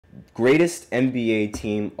greatest NBA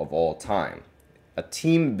team of all time. A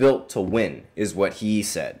team built to win is what he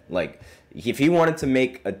said. Like, if he wanted to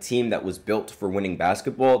make a team that was built for winning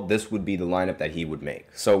basketball, this would be the lineup that he would make.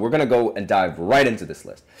 So we're going to go and dive right into this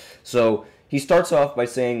list. So he starts off by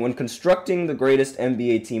saying, when constructing the greatest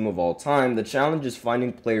NBA team of all time, the challenge is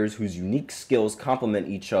finding players whose unique skills complement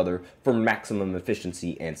each other for maximum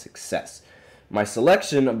efficiency and success. My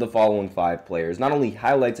selection of the following 5 players not only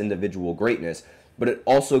highlights individual greatness, but it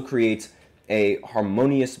also creates a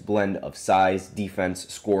harmonious blend of size, defense,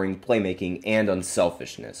 scoring, playmaking, and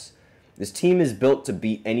unselfishness. This team is built to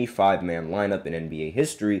beat any 5-man lineup in NBA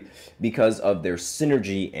history because of their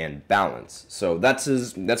synergy and balance. So that's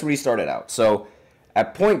what he started out. So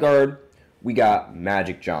at point guard, we got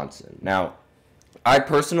Magic Johnson. Now, I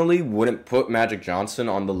personally wouldn't put Magic Johnson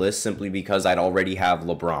on the list simply because I'd already have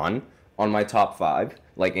LeBron on my top 5,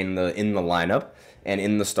 like in the lineup and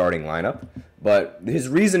in the starting lineup. But his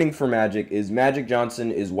reasoning for Magic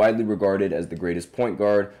Johnson is widely regarded as the greatest point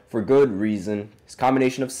guard for good reason. His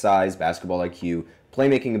combination of size, basketball IQ,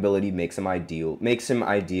 playmaking ability makes him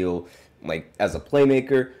ideal like as a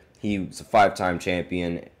playmaker. He was a 5-time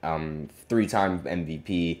champion, 3-time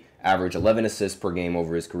MVP, averaged 11 assists per game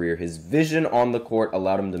over his career. His vision on the court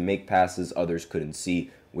allowed him to make passes others couldn't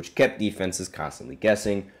see, which kept defenses constantly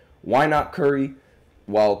guessing. Why not Curry?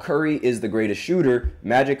 While Curry is the greatest shooter,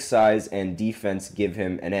 Magic's size and defense give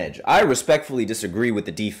him an edge. I respectfully disagree with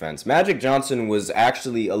the defense. Magic Johnson was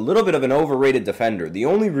actually a little bit of an overrated defender. The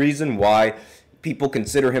only reason why people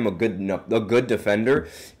consider him a good defender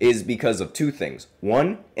is because of 2 things.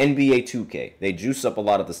 One, NBA 2K. They juice up a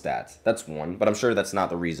lot of the stats. That's one, but I'm sure that's not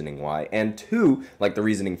the reasoning why. And 2, like the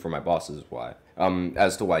reasoning for my boss is why,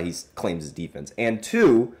 as to why he claims his defense. And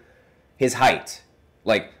 2, his height.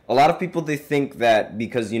 Like, a lot of people, they think that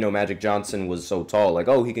because, Magic Johnson was so tall, like,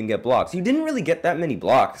 oh, he can get blocks. He didn't really get that many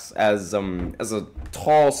blocks as a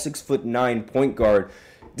tall 6'9" point guard,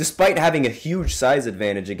 despite having a huge size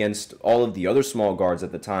advantage against all of the other small guards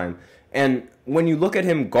at the time. And when you look at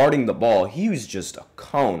him guarding the ball, he was just a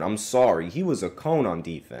cone. I'm sorry. He was a cone on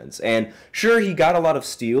defense. And sure, he got a lot of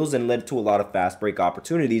steals and led to a lot of fast break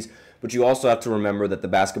opportunities, but you also have to remember that the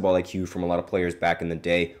basketball IQ from a lot of players back in the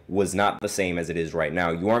day was not the same as it is right now.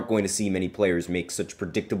 You aren't going to see many players make such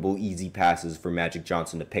predictable, easy passes for Magic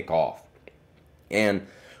Johnson to pick off. And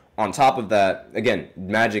on top of that, again,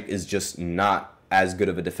 Magic is just not as good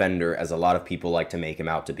of a defender as a lot of people like to make him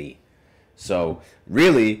out to be. So,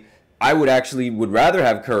 really, I would rather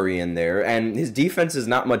have Curry in there, and his defense is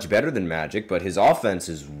not much better than Magic, but his offense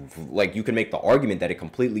is, like, you can make the argument that it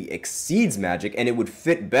completely exceeds Magic, and it would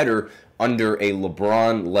fit better under a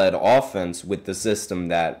LeBron-led offense with the system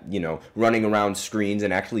that, running around screens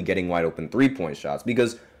and actually getting wide open 3-point shots.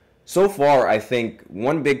 Because so far, I think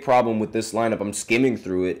one big problem with this lineup, I'm skimming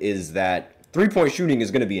through it, is that 3-point shooting is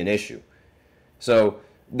going to be an issue. So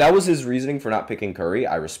that was his reasoning for not picking Curry.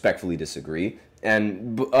 I respectfully disagree.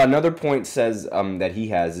 And another point says that he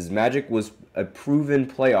has is Magic was a proven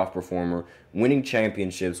playoff performer, winning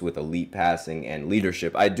championships with elite passing and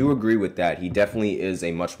leadership. I do agree with that. He definitely is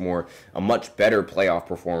a much better playoff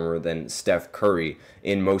performer than Steph Curry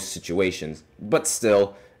in most situations. But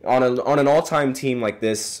still, on an all-time team like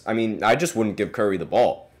this, I mean, I just wouldn't give Curry the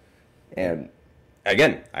ball. And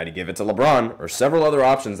again, I'd give it to LeBron or several other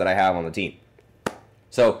options that I have on the team.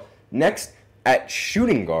 So next, at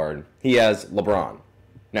shooting guard, he has LeBron.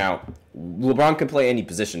 Now, LeBron can play any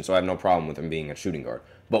position, so I have no problem with him being a shooting guard.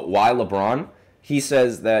 But why LeBron? He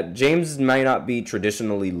says that James might not be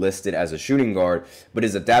traditionally listed as a shooting guard, but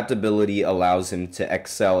his adaptability allows him to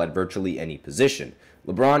excel at virtually any position.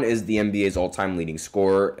 LeBron is the NBA's all-time leading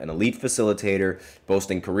scorer, an elite facilitator,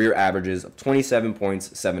 boasting career averages of 27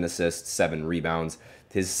 points, 7 assists, 7 rebounds.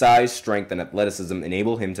 His size, strength, and athleticism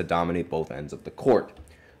enable him to dominate both ends of the court.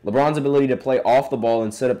 LeBron's ability to play off the ball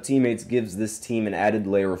and set up teammates gives this team an added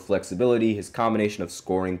layer of flexibility. His combination of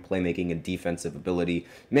scoring, playmaking, and defensive ability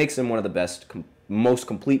makes him one of the most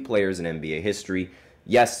complete players in NBA history.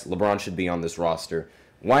 Yes, LeBron should be on this roster.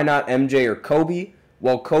 Why not MJ or Kobe?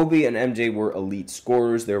 While Kobe and MJ were elite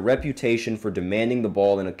scorers, their reputation for demanding the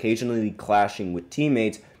ball and occasionally clashing with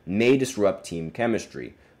teammates may disrupt team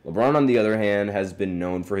chemistry. LeBron, on the other hand, has been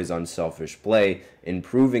known for his unselfish play,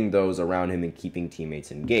 improving those around him and keeping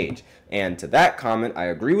teammates engaged. And to that comment, I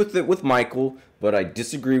agree with it with Michael, but I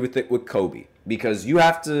disagree with it with Kobe. Because you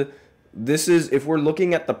have to, if we're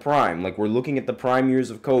looking at the prime, like we're looking at the prime years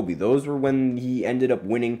of Kobe, those were when he ended up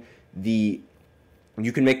winning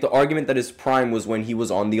you can make the argument that his prime was when he was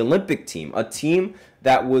on the Olympic team, a team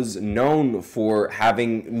that was known for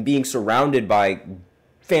being surrounded by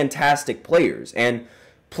fantastic players. And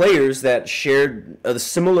players that shared a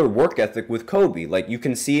similar work ethic with Kobe. Like, you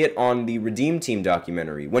can see it on the Redeem Team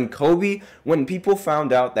documentary. When people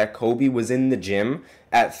found out that Kobe was in the gym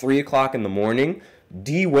at 3 o'clock in the morning,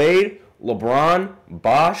 D. Wade, LeBron,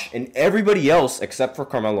 Bosh, and everybody else except for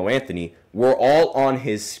Carmelo Anthony were all on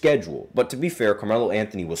his schedule. But to be fair, Carmelo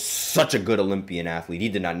Anthony was such a good Olympian athlete. He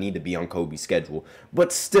did not need to be on Kobe's schedule.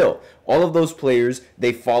 But still, all of those players,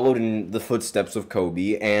 they followed in the footsteps of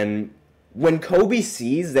Kobe. And when Kobe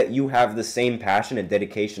sees that you have the same passion and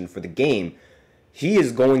dedication for the game,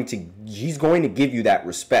 he's going to give you that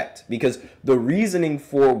respect, because the reasoning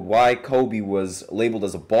for why Kobe was labeled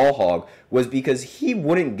as a ball hog was because he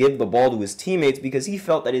wouldn't give the ball to his teammates because he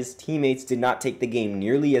felt that his teammates did not take the game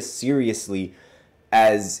nearly as seriously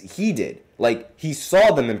as he did. Like, he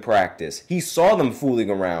saw them in practice. He saw them fooling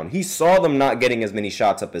around. He saw them not getting as many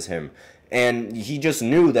shots up as him. And he just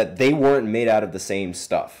knew that they weren't made out of the same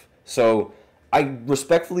stuff. So I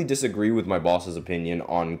respectfully disagree with my boss's opinion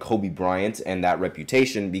on Kobe Bryant and that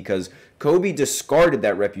reputation, because Kobe discarded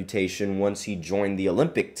that reputation once he joined the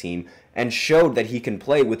Olympic team and showed that he can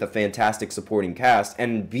play with a fantastic supporting cast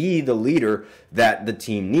and be the leader that the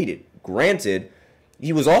team needed. Granted,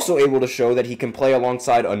 he was also able to show that he can play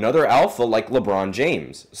alongside another alpha like LeBron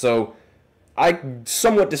James. So I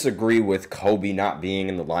somewhat disagree with Kobe not being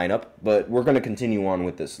in the lineup, but we're going to continue on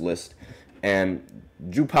with this list. And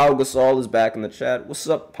Drew Pau Gasol is back in the chat. What's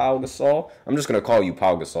up, Pau Gasol? I'm just gonna call you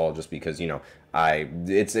Pau Gasol just because, you know,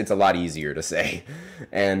 it's a lot easier to say.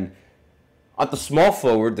 And at the small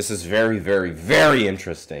forward, this is very, very, very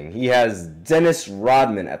interesting. He has Dennis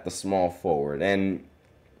Rodman at the small forward, and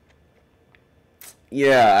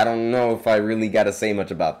yeah, I don't know if I really gotta say much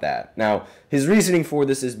about that. Now, his reasoning for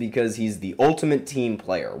this is because he's the ultimate team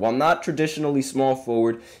player. While not traditionally small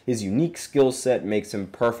forward, his unique skill set makes him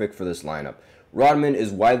perfect for this lineup. Rodman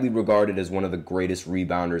is widely regarded as one of the greatest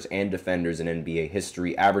rebounders and defenders in NBA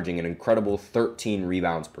history, averaging an incredible 13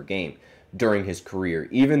 rebounds per game during his career.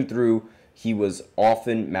 Even though he was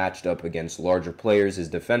often matched up against larger players, his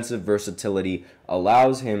defensive versatility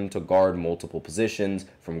allows him to guard multiple positions,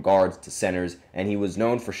 from guards to centers, and he was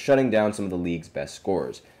known for shutting down some of the league's best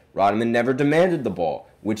scorers. Rodman never demanded the ball,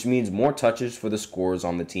 which means more touches for the scorers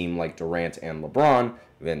on the team like Durant and LeBron,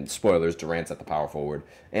 and spoilers, Durant's at the power forward,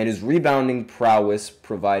 and his rebounding prowess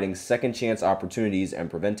providing second chance opportunities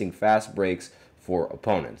and preventing fast breaks for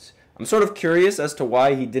opponents. I'm sort of curious as to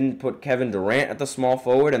why he didn't put Kevin Durant at the small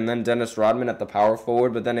forward and then Dennis Rodman at the power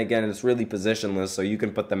forward, but then again, it's really positionless, so you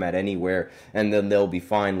can put them at anywhere and then they'll be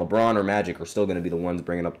fine. LeBron or Magic are still going to be the ones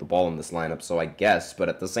bringing up the ball in this lineup, so I guess, but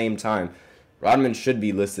at the same time, Rodman should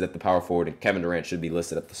be listed at the power forward and Kevin Durant should be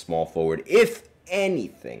listed at the small forward, if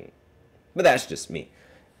anything. But that's just me,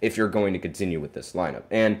 if you're going to continue with this lineup.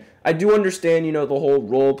 And I do understand, you know, the whole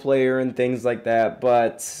role player and things like that,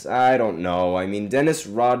 but I don't know. I mean, Dennis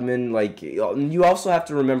Rodman, like, you also have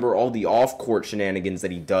to remember all the off-court shenanigans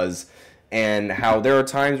that he does and how there are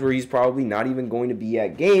times where he's probably not even going to be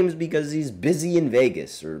at games because he's busy in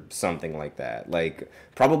Vegas or something like that. Like,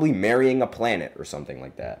 probably marrying a planet or something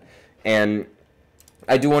like that. And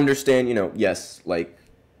I do understand, you know, yes, like,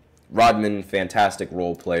 Rodman, fantastic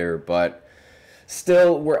role player, but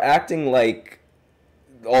still, we're acting like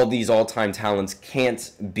all these all-time talents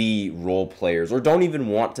can't be role players or don't even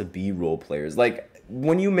want to be role players. Like,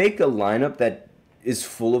 when you make a lineup that is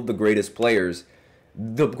full of the greatest players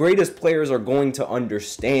are going to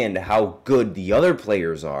understand how good the other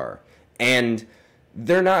players are. And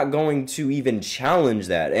they're not going to even challenge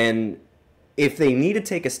that. And if they need to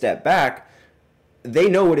take a step back, they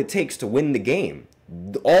know what it takes to win the game.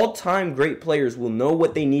 The all-time great players will know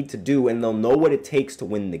what they need to do, and they'll know what it takes to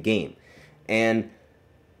win the game. And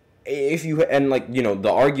like, you know,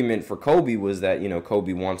 the argument for Kobe was that, you know,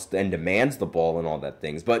 Kobe wants and demands the ball and all that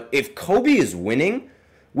things. But if Kobe is winning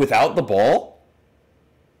without the ball,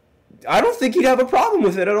 I don't think he'd have a problem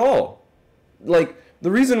with it at all. Like, the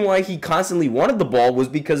reason why he constantly wanted the ball was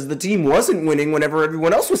because the team wasn't winning whenever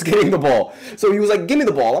everyone else was getting the ball. So he was like, give me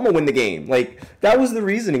the ball, I'm going to win the game. Like, that was the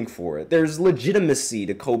reasoning for it. There's legitimacy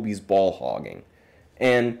to Kobe's ball hogging.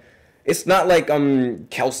 And it's not like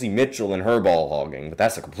Kelsey Mitchell and her ball hogging, but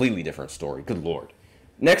that's a completely different story. Good Lord.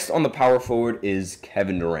 Next on the power forward is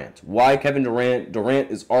Kevin Durant. Why Kevin Durant? Durant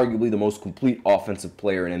is arguably the most complete offensive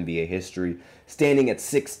player in NBA history. Standing at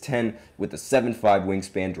 6'10 with a 7'5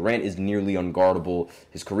 wingspan, Durant is nearly unguardable.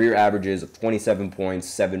 His career averages of 27 points,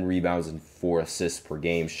 7 rebounds, and 4 assists per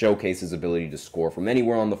game showcase his ability to score from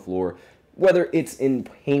anywhere on the floor, whether it's in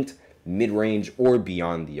paint, mid-range, or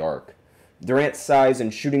beyond the arc. Durant's size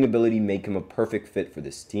and shooting ability make him a perfect fit for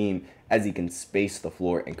this team, as he can space the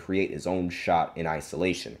floor and create his own shot in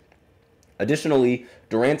isolation. Additionally,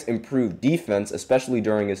 Durant's improved defense, especially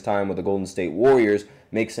during his time with the Golden State Warriors,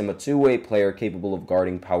 makes him a two-way player capable of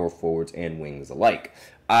guarding power forwards and wings alike.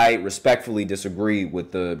 I respectfully disagree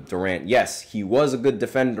with the Durant. Yes, he was a good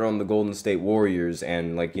defender on the Golden State Warriors,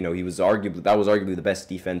 and he was arguably the best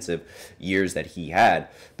defensive years that he had.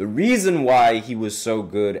 The reason why he was so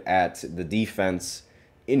good at the defense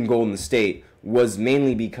in Golden State was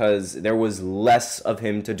mainly because there was less of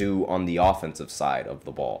him to do on the offensive side of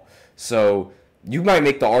the ball. So you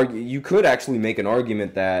could actually make an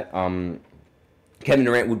argument that Kevin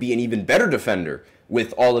Durant would be an even better defender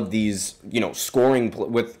with all of these, scoring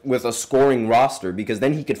with a scoring roster, because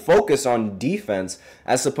then he could focus on defense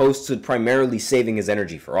as opposed to primarily saving his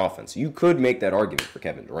energy for offense. You could make that argument for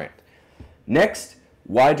Kevin Durant. Next,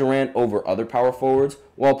 why Durant over other power forwards?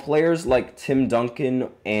 Well, players like Tim Duncan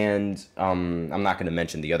and I'm not going to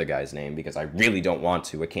mention the other guy's name because I really don't want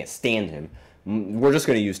to. I can't stand him. We're just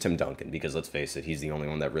going to use Tim Duncan because, let's face it, he's the only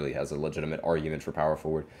one that really has a legitimate argument for power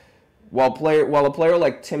forward. While a player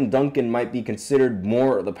like Tim Duncan might be considered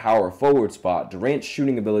more the power forward spot, Durant's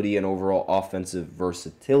shooting ability and overall offensive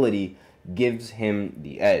versatility gives him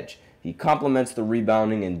the edge. He complements the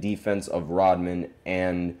rebounding and defense of Rodman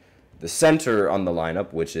and the center on the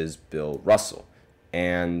lineup, which is Bill Russell.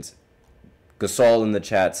 And Gasol in the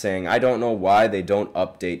chat saying, I don't know why they don't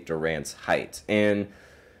update Durant's height. And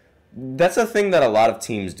that's a thing that a lot of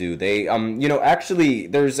teams do. They,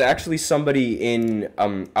 there's actually somebody in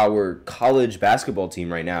our college basketball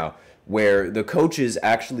team right now where the coaches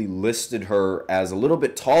actually listed her as a little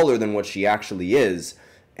bit taller than what she actually is,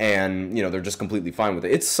 and, they're just completely fine with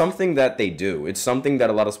it. It's something that they do. It's something that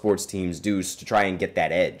a lot of sports teams do to try and get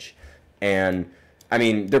that edge. And,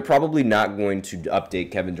 they're probably not going to update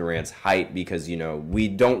Kevin Durant's height because, we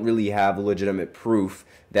don't really have legitimate proof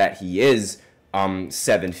that he is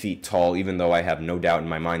 7 feet tall, even though I have no doubt in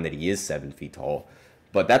my mind that he is 7 feet tall.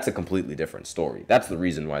 But that's a completely different story. That's the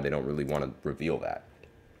reason why they don't really want to reveal that.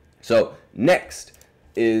 So next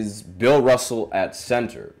is Bill Russell at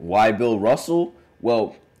center. Why Bill Russell?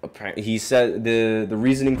 Well, he said the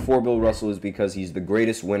reasoning for Bill Russell is because he's the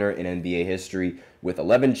greatest winner in NBA history with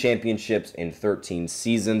 11 championships in 13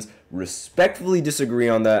 seasons. Respectfully disagree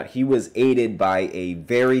on that. He was aided by a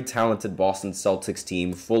very talented Boston Celtics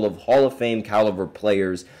team full of Hall of Fame caliber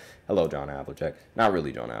players. Hello, John Havlicek. Not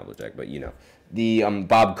really John Havlicek, but the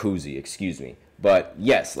Bob Cousy, excuse me. But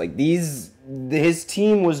yes, his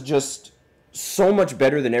team was just so much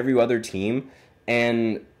better than every other team,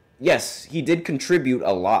 and yes, he did contribute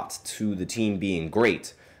a lot to the team being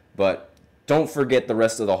great, but don't forget the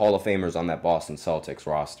rest of the Hall of Famers on that Boston Celtics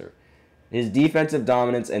roster. His defensive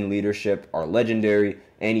dominance and leadership are legendary,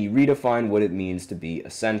 and he redefined what it means to be a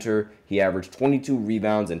center. He averaged 22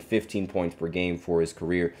 rebounds and 15 points per game for his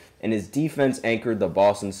career, and his defense anchored the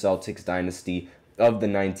Boston Celtics dynasty of the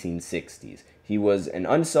 1960s. He was an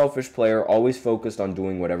unselfish player, always focused on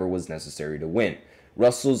doing whatever was necessary to win.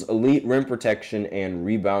 Russell's elite rim protection and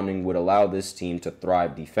rebounding would allow this team to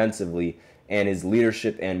thrive defensively, and his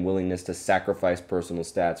leadership and willingness to sacrifice personal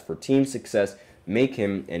stats for team success make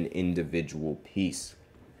him an individual piece.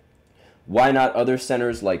 Why not other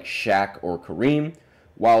centers like Shaq or Kareem?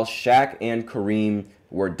 While Shaq and Kareem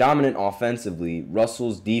were dominant offensively,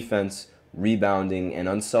 Russell's defense, rebounding, and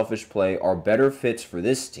unselfish play are better fits for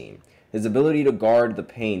this team. His ability to guard the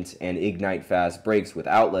paint and ignite fast breaks with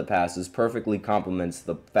outlet passes perfectly complements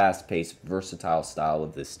the fast-paced, versatile style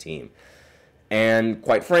of this team. And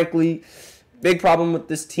quite frankly, big problem with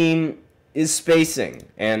this team is spacing.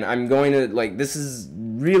 And this is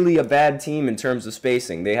really a bad team in terms of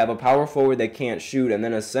spacing. They have a power forward that can't shoot and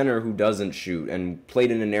then a center who doesn't shoot and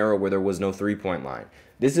played in an era where there was no three-point line.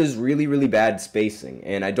 This is really, really bad spacing,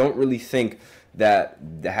 and I don't really think that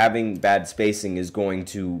having bad spacing is going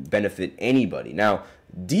to benefit anybody. Now,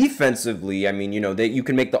 defensively, you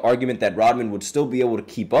can make the argument that Rodman would still be able to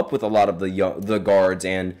keep up with a lot of the guards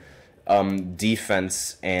and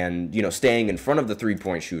defense and, staying in front of the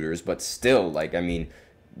three-point shooters, but still,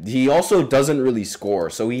 he also doesn't really score,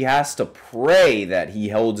 so he has to pray that he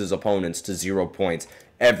holds his opponents to 0 points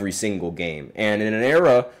every single game. And in an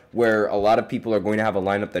era where a lot of people are going to have a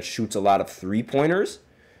lineup that shoots a lot of three-pointers,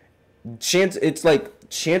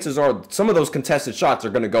 chances are some of those contested shots are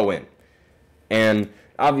going to go in. And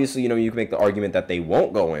obviously, you can make the argument that they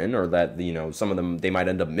won't go in, or that, some of them, they might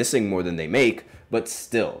end up missing more than they make, but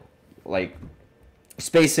still,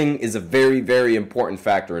 spacing is a very, very important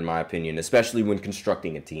factor in my opinion, especially when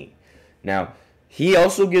constructing a team. Now, he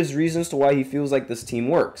also gives reasons to why he feels like this team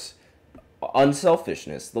works.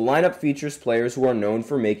 Unselfishness. The lineup features players who are known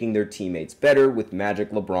for making their teammates better. With Magic,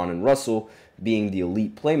 LeBron, and Russell, being the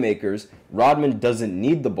elite playmakers, Rodman doesn't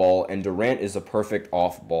need the ball, and Durant is a perfect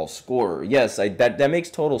off-ball scorer. Yes, that makes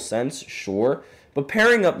total sense, sure. But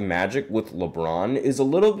pairing up Magic with LeBron is a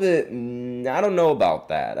little bit, I don't know about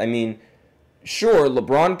that. I mean, sure,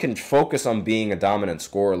 LeBron can focus on being a dominant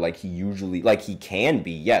scorer like he can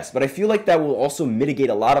be, yes. But I feel like that will also mitigate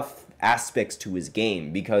a lot of aspects to his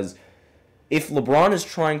game, because if LeBron is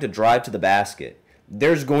trying to drive to the basket,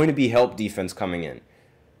 there's going to be help defense coming in.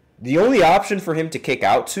 The only option for him to kick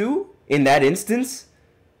out to in that instance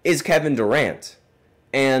is Kevin Durant.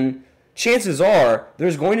 And chances are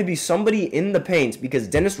there's going to be somebody in the paint, because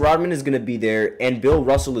Dennis Rodman is going to be there and Bill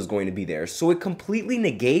Russell is going to be there. So it completely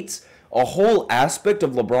negates a whole aspect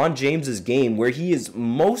of LeBron James's game where he is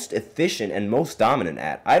most efficient and most dominant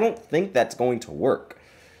at. I don't think that's going to work.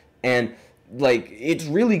 And it's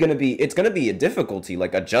going to be a difficulty,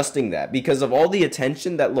 adjusting that, because of all the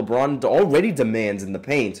attention that LeBron already demands in the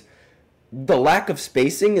paint. The lack of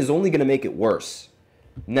spacing is only going to make it worse.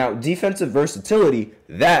 Now, defensive versatility,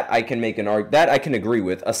 that I can agree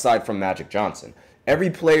with, aside from Magic Johnson. Every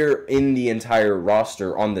player in the entire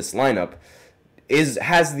roster on this lineup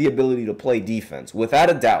has the ability to play defense. Without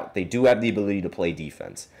a doubt, they do have the ability to play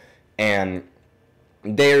defense. And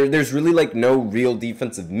there's really no real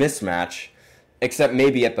defensive mismatch, except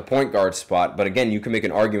maybe at the point guard spot. But again, you can make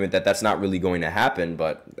an argument that that's not really going to happen.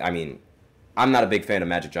 But I mean, I'm not a big fan of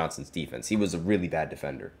Magic Johnson's defense. He was a really bad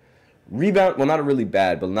defender. Not a really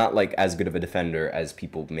bad, but not as good of a defender as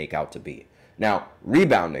people make out to be. Now,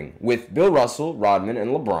 rebounding. With Bill Russell, Rodman,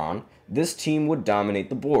 and LeBron, this team would dominate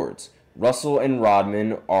the boards. Russell and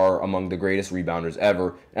Rodman are among the greatest rebounders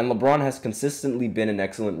ever, and LeBron has consistently been an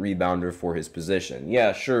excellent rebounder for his position.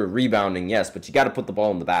 Yeah, sure, rebounding, yes, but you got to put the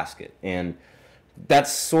ball in the basket. And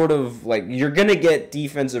that's sort of you're going to get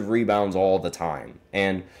defensive rebounds all the time.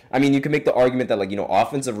 And I mean, you can make the argument that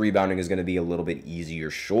offensive rebounding is going to be a little bit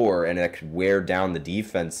easier, sure, and that could wear down the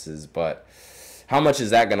defenses, but how much is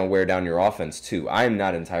that going to wear down your offense too? I'm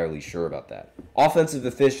not entirely sure about that. Offensive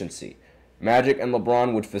efficiency. Magic and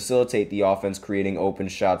LeBron would facilitate the offense, creating open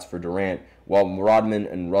shots for Durant, while Rodman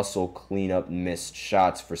and Russell clean up missed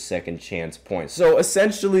shots for second chance points. So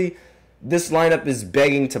essentially, this lineup is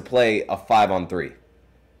begging to play a 5-on-3,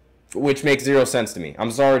 which makes zero sense to me. I'm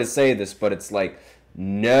sorry to say this, but it's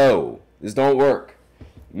no, this don't work.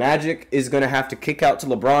 Magic is going to have to kick out to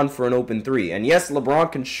LeBron for an open 3. And yes,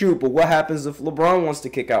 LeBron can shoot, but what happens if LeBron wants to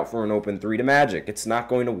kick out for an open 3 to Magic? It's not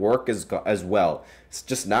going to work as well. It's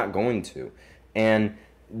just not going to. And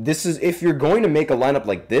if you're going to make a lineup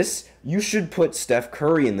like this, you should put Steph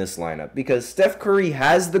Curry in this lineup, because Steph Curry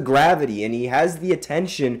has the gravity and he has the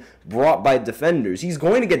attention brought by defenders. He's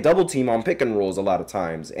going to get double team on pick and rolls a lot of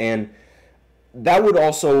times, and that would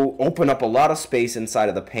also open up a lot of space inside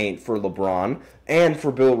of the paint for LeBron and for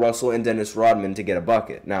Bill Russell and Dennis Rodman to get a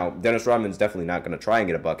bucket. Now, Dennis Rodman's definitely not going to try and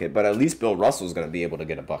get a bucket, but at least Bill Russell's going to be able to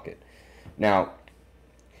get a bucket. Now,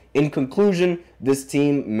 in conclusion, this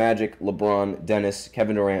team, Magic, LeBron, Dennis,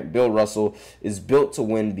 Kevin Durant, Bill Russell, is built to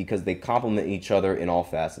win because they complement each other in all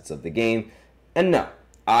facets of the game. And no,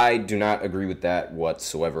 I do not agree with that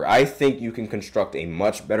whatsoever. I think you can construct a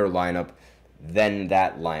much better lineup than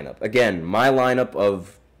that lineup. Again, my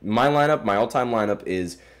all-time lineup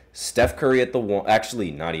is Steph Curry at the 1.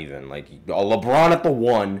 Actually, not even. LeBron at the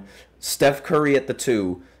 1, Steph Curry at the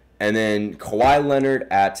 2, and then Kawhi Leonard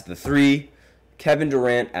at the 3, Kevin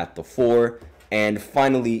Durant at the 4, and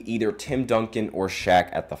finally either Tim Duncan or Shaq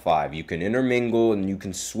at the 5. You can intermingle and you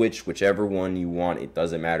can switch whichever one you want. It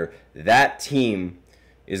doesn't matter. That team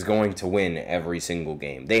is going to win every single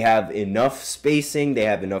game. They have enough spacing. They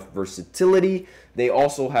have enough versatility. They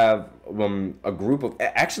also have a group of...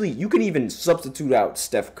 Actually, you can even substitute out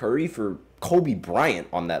Steph Curry for Kobe Bryant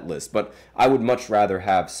on that list, but I would much rather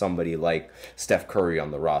have somebody like Steph Curry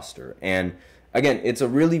on the roster. And again, it's a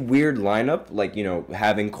really weird lineup,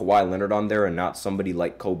 having Kawhi Leonard on there and not somebody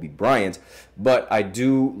like Kobe Bryant, but I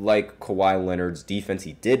do like Kawhi Leonard's defense.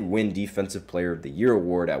 He did win Defensive Player of the Year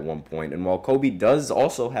award at one point, and while Kobe does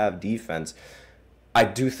also have defense, I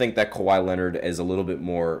do think that Kawhi Leonard is a little bit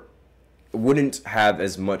more, wouldn't have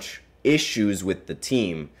as much issues with the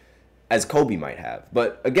team as Kobe might have.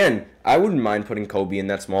 But again, I wouldn't mind putting Kobe in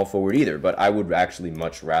that small forward either, but I would actually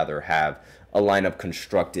much rather have a lineup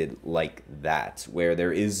constructed like that, where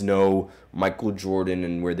there is no Michael Jordan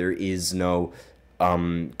and where there is no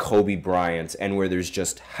Kobe Bryant, and where there's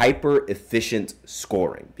just hyper efficient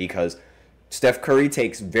scoring, because Steph Curry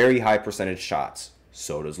takes very high percentage shots.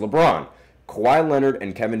 So does LeBron. Kawhi Leonard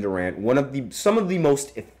and Kevin Durant, some of the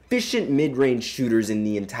most efficient mid-range shooters in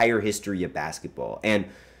the entire history of basketball. And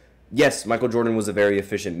yes, Michael Jordan was a very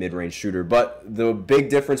efficient mid-range shooter, but the big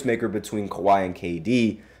difference maker between Kawhi and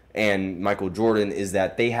KD and Michael Jordan is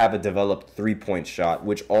that they have a developed three-point shot,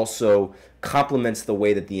 which also complements the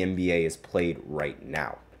way that the NBA is played right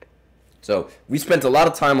now. So we spent a lot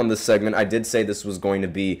of time on this segment. I did say this was going to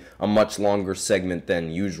be a much longer segment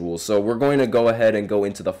than usual. So we're going to go ahead and go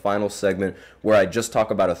into the final segment where I just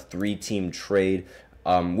talk about a three-team trade,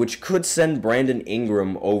 which could send Brandon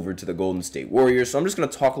Ingram over to the Golden State Warriors. So I'm just going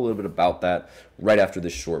to talk a little bit about that right after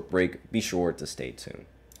this short break. Be sure to stay tuned.